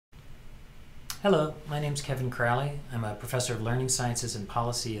Hello, my name is Kevin Crowley. I'm a professor of learning sciences and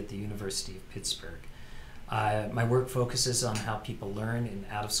policy at the University of Pittsburgh. My work focuses on how people learn in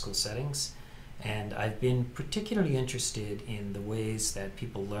out-of-school settings, and I've been particularly interested in the ways that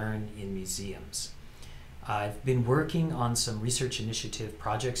people learn in museums. I've been working on some research initiative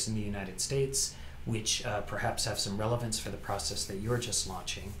projects in the United States, which perhaps have some relevance for the process that you're just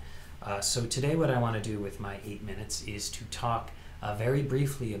launching. So today what I want to do with my 8 minutes is to talk very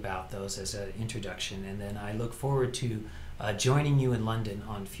briefly about those as an introduction, and then I look forward to joining you in London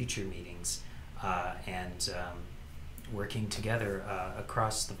on future meetings and working together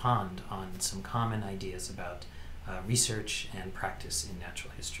across the pond on some common ideas about research and practice in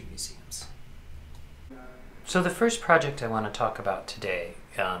natural history museums. So the first project I want to talk about today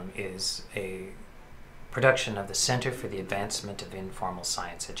is a production of the Center for the Advancement of Informal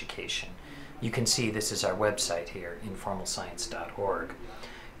Science Education. You can see this is our website here, informalscience.org.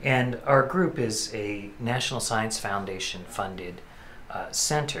 And our group is a National Science Foundation funded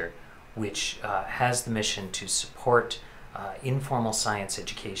center which has the mission to support informal science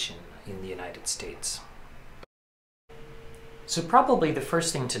education in the United States. So probably the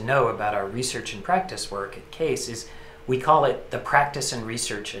first thing to know about our research and practice work at CAISE is we call it the Practice and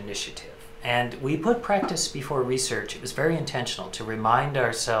Research Initiative. And we put practice before research. It was very intentional to remind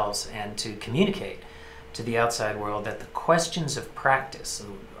ourselves and to communicate to the outside world that the questions of practice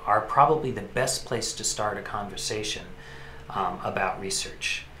are probably the best place to start a conversation about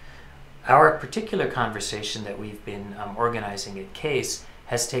research. Our particular conversation that we've been organizing at CAISE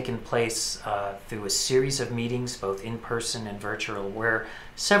has taken place through a series of meetings, both in person and virtual, where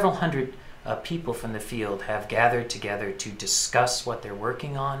several hundred people from the field have gathered together to discuss what they're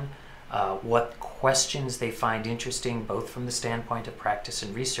working on, what questions they find interesting, both from the standpoint of practice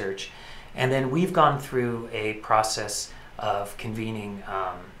and research. And then we've gone through a process of convening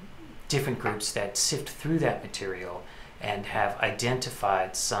different groups that sift through that material and have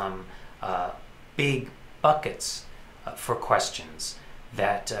identified some big buckets for questions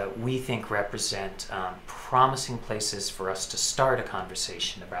that we think represent promising places for us to start a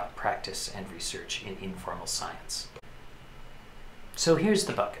conversation about practice and research in informal science. So here's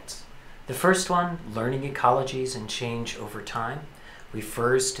the buckets. The first one, learning ecologies and change over time,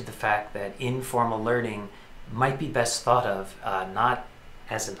 refers to the fact that informal learning might be best thought of not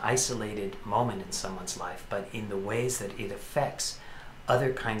as an isolated moment in someone's life, but in the ways that it affects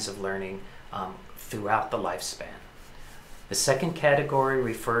other kinds of learning throughout the lifespan. The second category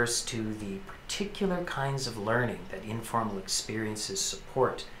refers to the particular kinds of learning that informal experiences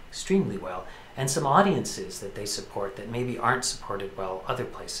support extremely well, and some audiences that they support that maybe aren't supported well other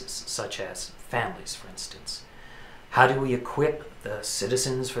places, such as families, for instance. How do we equip the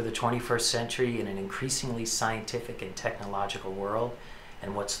citizens for the 21st century in an increasingly scientific and technological world,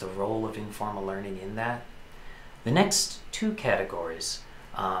 and what's the role of informal learning in that? The next two categories,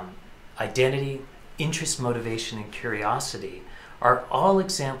 identity, interest, motivation, and curiosity, are all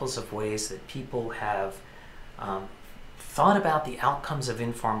examples of ways that people have thought about the outcomes of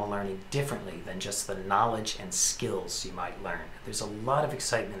informal learning differently than just the knowledge and skills you might learn. There's a lot of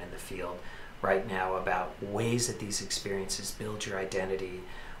excitement in the field right now about ways that these experiences build your identity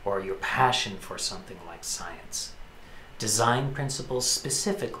or your passion for something like science. Design principles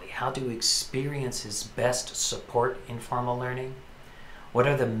specifically, how do experiences best support informal learning? What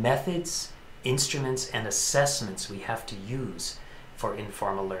are the methods, instruments, and assessments we have to use for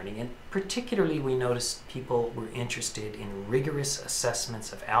informal learning? And particularly we noticed people were interested in rigorous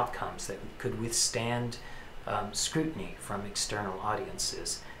assessments of outcomes that could withstand scrutiny from external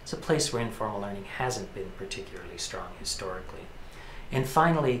audiences. It's a place where informal learning hasn't been particularly strong historically. And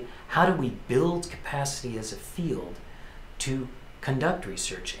finally, how do we build capacity as a field to conduct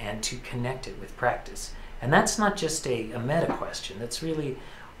research and to connect it with practice? And that's not just a meta question. That's really,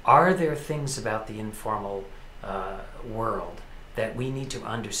 are there things about the informal world that we need to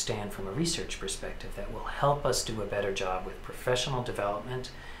understand from a research perspective that will help us do a better job with professional development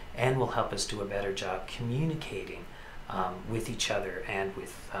and will help us do a better job communicating with each other and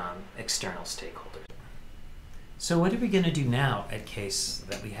with external stakeholders? So what are we going to do now at CAISE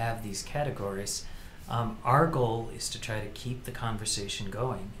that we have these categories? Our goal is to try to keep the conversation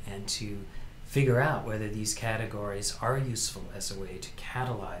going and to figure out whether these categories are useful as a way to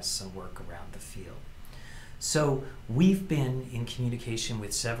catalyze some work around the field. So we've been in communication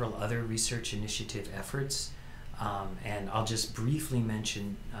with several other research initiative efforts, and I'll just briefly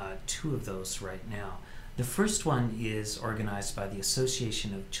mention two of those right now. The first one is organized by the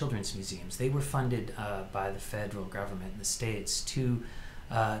Association of Children's Museums. They were funded by the federal government in the States to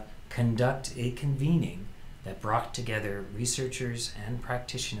conduct a convening that brought together researchers and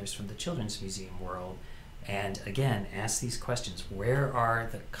practitioners from the Children's Museum world and again asked these questions. Where are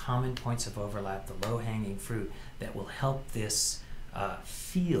the common points of overlap, the low-hanging fruit that will help this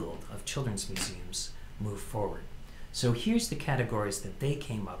field of children's museums move forward? So here's the categories that they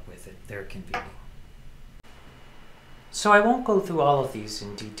came up with at their convening. So I won't go through all of these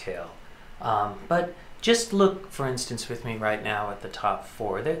in detail, but just look, for instance, with me right now at the top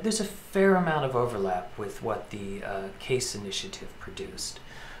four. There's a fair amount of overlap with what the CAISE initiative produced.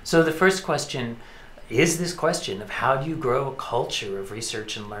 So the first question is this question of how do you grow a culture of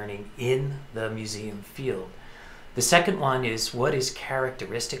research and learning in the museum field? The second one is what is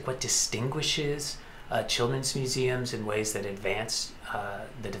characteristic, what distinguishes children's museums in ways that advance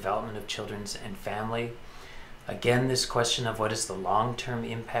the development of children's and family. Again, this question of what is the long-term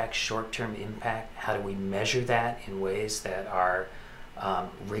impact, short-term impact, how do we measure that in ways that are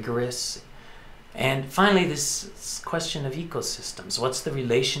rigorous? And finally, this question of ecosystems. What's the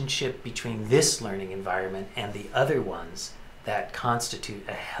relationship between this learning environment and the other ones that constitute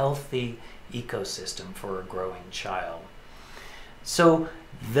a healthy ecosystem for a growing child? So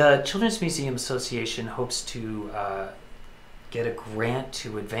the Children's Museum Association hopes to get a grant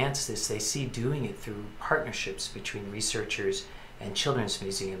to advance this. They see doing it through partnerships between researchers and children's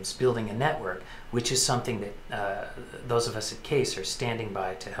museums, building a network, which is something that those of us at CAISE are standing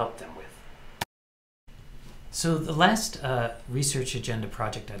by to help them with. So the last research agenda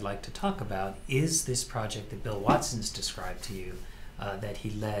project I'd like to talk about is this project that Bill Watson's described to you that he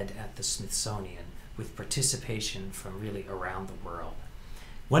led at the Smithsonian with participation from really around the world.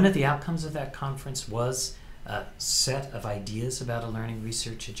 One of the outcomes of that conference was a set of ideas about a learning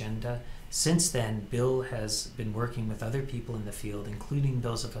research agenda. Since then, Bill has been working with other people in the field, including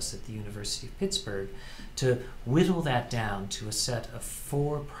those of us at the University of Pittsburgh, to whittle that down to a set of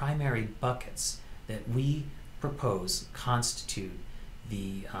 4 primary buckets that we propose constitute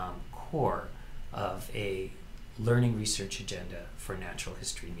the core of a learning research agenda for natural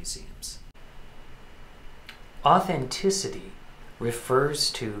history museums. Authenticity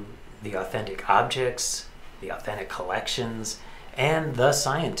refers to the authentic objects, the authentic collections, and the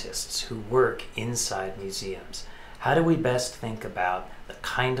scientists who work inside museums. How do we best think about the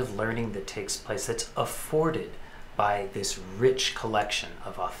kind of learning that takes place that's afforded by this rich collection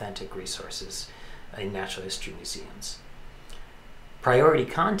of authentic resources in natural history museums? Priority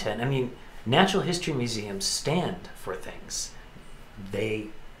content, I mean, natural history museums stand for things. They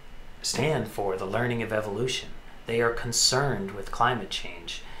stand for the learning of evolution. They are concerned with climate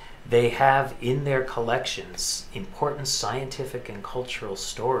change. They have in their collections important scientific and cultural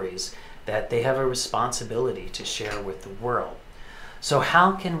stories that they have a responsibility to share with the world. So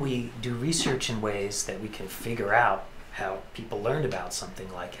how can we do research in ways that we can figure out how people learned about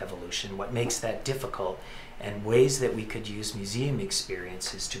something like evolution, what makes that difficult, and ways that we could use museum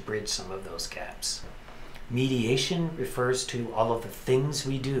experiences to bridge some of those gaps? Mediation refers to all of the things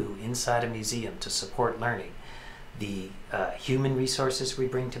we do inside a museum to support learning. The human resources we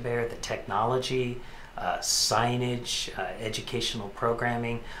bring to bear, the technology, signage, educational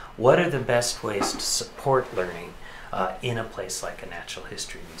programming. What are the best ways to support learning in a place like a natural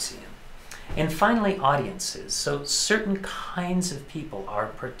history museum? And finally, audiences. So certain kinds of people are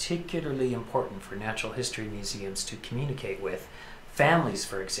particularly important for natural history museums to communicate with. Families,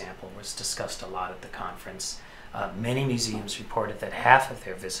 for example, was discussed a lot at the conference. Many museums reported that half of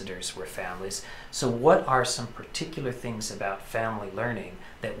their visitors were families. So what are some particular things about family learning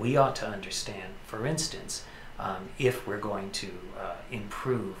that we ought to understand, for instance, if we're going to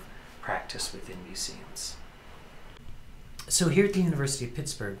improve practice within museums? So here at the University of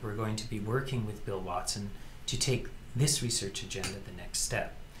Pittsburgh, we're going to be working with Bill Watson to take this research agenda the next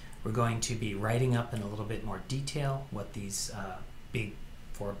step. We're going to be writing up in a little bit more detail what these big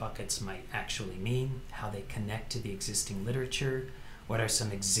 4 buckets might actually mean, how they connect to the existing literature, what are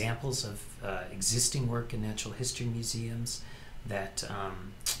some examples of existing work in natural history museums that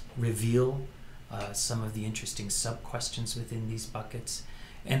reveal some of the interesting sub-questions within these buckets,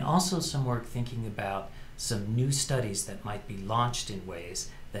 and also some work thinking about some new studies that might be launched in ways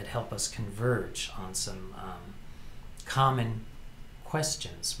that help us converge on some common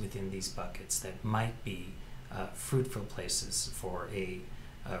questions within these buckets that might be fruitful places for a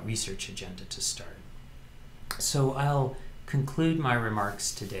research agenda to start. So I'll conclude my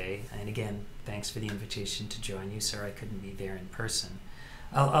remarks today, and again, thanks for the invitation to join you. Sorry I couldn't be there in person.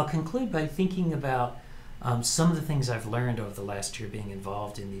 I'll conclude by thinking about some of the things I've learned over the last year being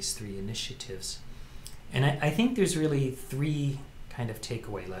involved in these 3 initiatives. And I think there's really 3 kind of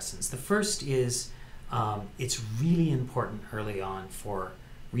takeaway lessons. The first is it's really important early on for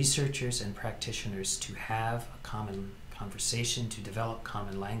researchers and practitioners to have a common conversation, to develop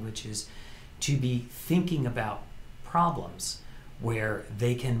common languages, to be thinking about problems where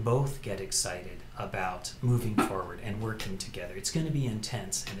they can both get excited about moving forward and working together. It's going to be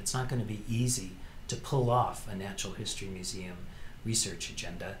intense, and it's not going to be easy to pull off a natural history museum research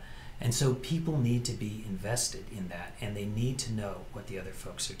agenda. And so people need to be invested in that, and they need to know what the other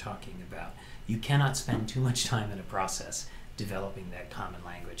folks are talking about. You cannot spend too much time in a process developing that common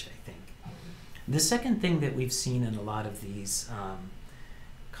language, I think. The second thing that we've seen in a lot of these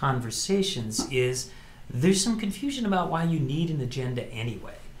conversations is there's some confusion about why you need an agenda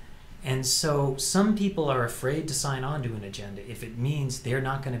anyway. And so some people are afraid to sign on to an agenda if it means they're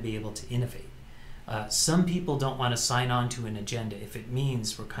not going to be able to innovate. Some people don't want to sign on to an agenda if it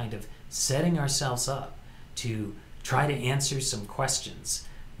means we're kind of setting ourselves up to try to answer some questions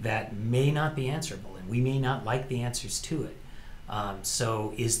that may not be answerable, and we may not like the answers to it.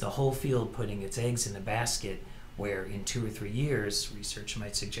 So is the whole field putting its eggs in a basket where in 2 or 3 years research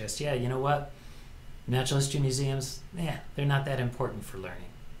might suggest, yeah, you know what, natural history museums, they're not that important for learning.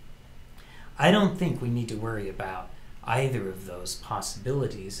 I don't think we need to worry about either of those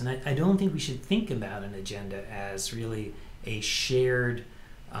possibilities, and I don't think we should think about an agenda as really a shared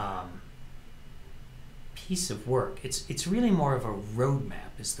piece of work. It's really more of a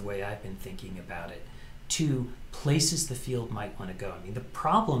roadmap, is the way I've been thinking about it, to places the field might want to go. I mean, the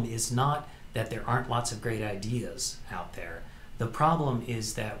problem is not that there aren't lots of great ideas out there. The problem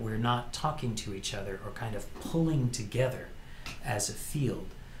is that we're not talking to each other or kind of pulling together as a field.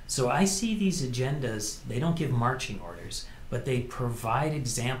 So I see these agendas, they don't give marching orders, but they provide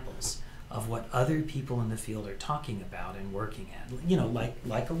examples of what other people in the field are talking about and working at. You know,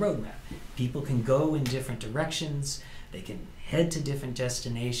 like a roadmap. People can go in different directions, they can head to different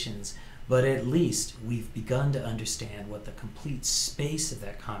destinations, but at least we've begun to understand what the complete space of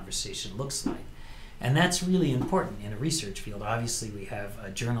that conversation looks like. And that's really important in a research field. Obviously, we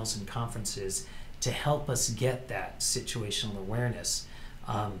have journals and conferences to help us get that situational awareness.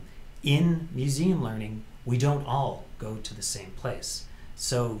 In museum learning, we don't all go to the same place.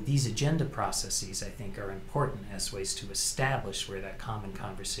 So these agenda processes, I think, are important as ways to establish where that common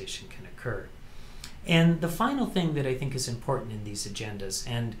conversation can occur. And the final thing that I think is important in these agendas,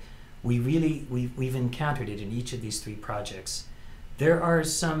 and we've encountered it in each of these 3 projects, there are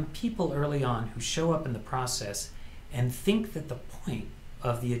some people early on who show up in the process and think that the point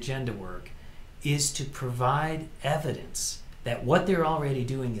of the agenda work is to provide evidence that what they're already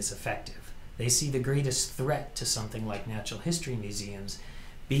doing is effective. They see the greatest threat to something like natural history museums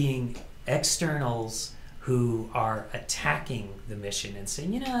being externals who are attacking the mission and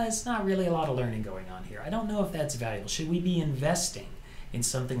saying, you know, it's not really a lot of learning going on here. I don't know if that's valuable. Should we be investing in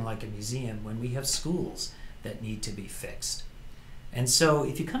something like a museum when we have schools that need to be fixed? And so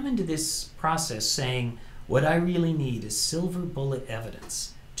if you come into this process saying, what I really need is silver bullet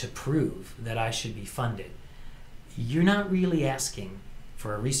evidence to prove that I should be funded, you're not really asking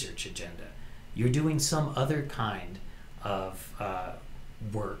for a research agenda. You're doing some other kind of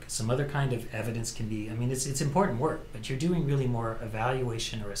work. Some other kind of evidence can be, I mean, it's important work, but you're doing really more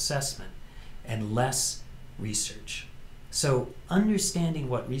evaluation or assessment and less research. So understanding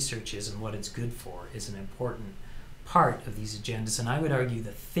what research is and what it's good for is an important part of these agendas, and I would argue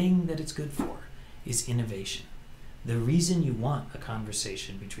the thing that it's good for is innovation. The reason you want a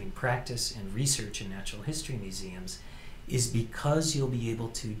conversation between practice and research in natural history museums is because you'll be able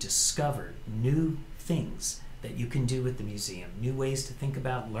to discover new things that you can do with the museum, new ways to think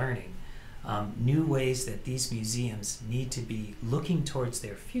about learning, new ways that these museums need to be looking towards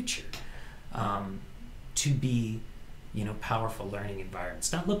their future to be, you know, powerful learning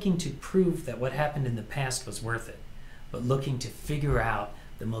environments. Not looking to prove that what happened in the past was worth it, but looking to figure out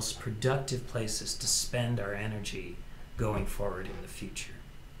the most productive places to spend our energy going forward in the future.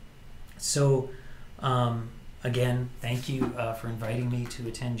 So again, thank you for inviting me to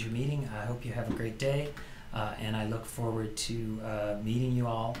attend your meeting. I hope you have a great day, and I look forward to meeting you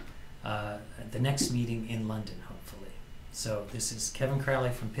all at the next meeting in London, hopefully. So this is Kevin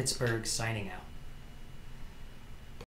Crowley from Pittsburgh signing out.